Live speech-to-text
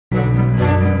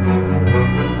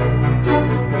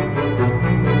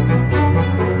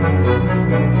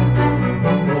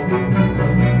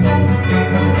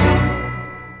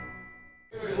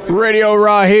Radio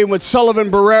Raheem with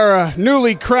Sullivan Barrera,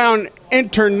 newly crowned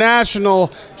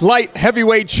international light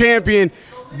heavyweight champion.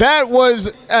 That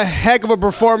was a heck of a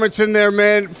performance in there,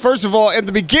 man. First of all, at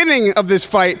the beginning of this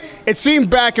fight, it seemed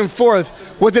back and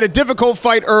forth. Was it a difficult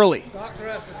fight early?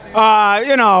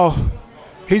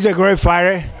 He's a great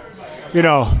fighter.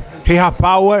 He has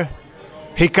power.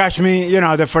 He catch me,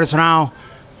 the first round.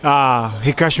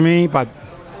 He catch me, but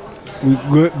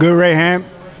good right hand.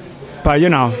 But,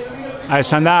 I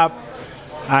stand up.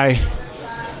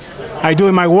 I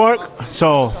do my work,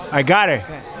 so I got it.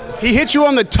 He hit you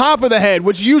on the top of the head,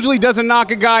 which usually doesn't knock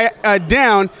a guy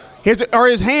down. Are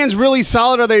his hands really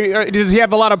solid? Does he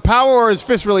have a lot of power, or is his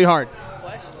fist really hard?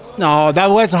 No, that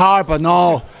was hard, but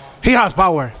no. He has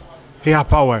power. He has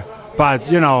power. But,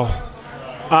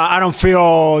 I don't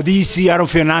feel dizzy. I don't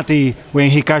feel nothing when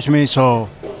he catch me, so.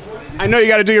 I know you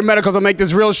got to do your medicals. I'll make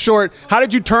this real short. How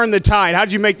did you turn the tide? How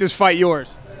did you make this fight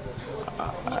yours?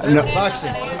 No.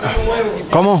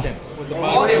 ¿Cómo?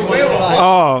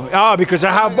 Oh, because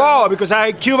I have ball. Because I'm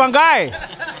a Cuban guy.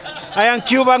 I am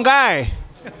Cuban guy.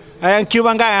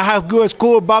 I have good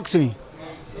school boxing.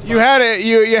 You had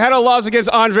a loss against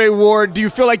Andre Ward. Do you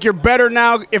feel like you're better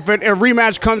now if a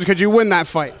rematch comes? Could you win that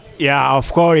fight? Yeah,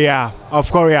 of course, yeah.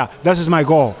 That is my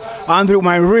goal. My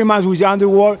rematch with Andre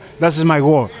Ward, that is my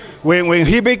goal. When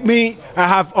he beat me, I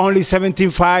have only 17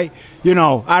 fights.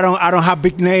 I don't have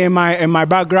big name in my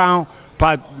background,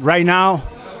 but right now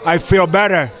I feel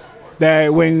better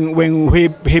than when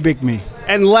he beat me.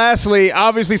 And lastly,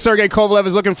 obviously Sergey Kovalev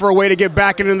is looking for a way to get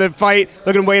back into the fight,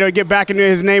 looking for a way to get back into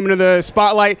his name into the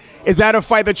spotlight. Is that a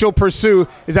fight that you'll pursue?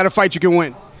 Is that a fight you can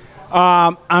win?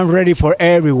 I'm ready for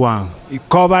everyone.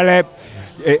 Kovalev,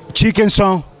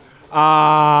 Chickenson,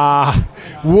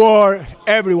 Ward,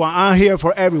 everyone. I'm here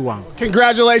for everyone.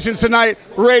 Congratulations tonight,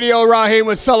 Radio Raheem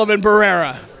with Sullivan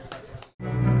Barrera.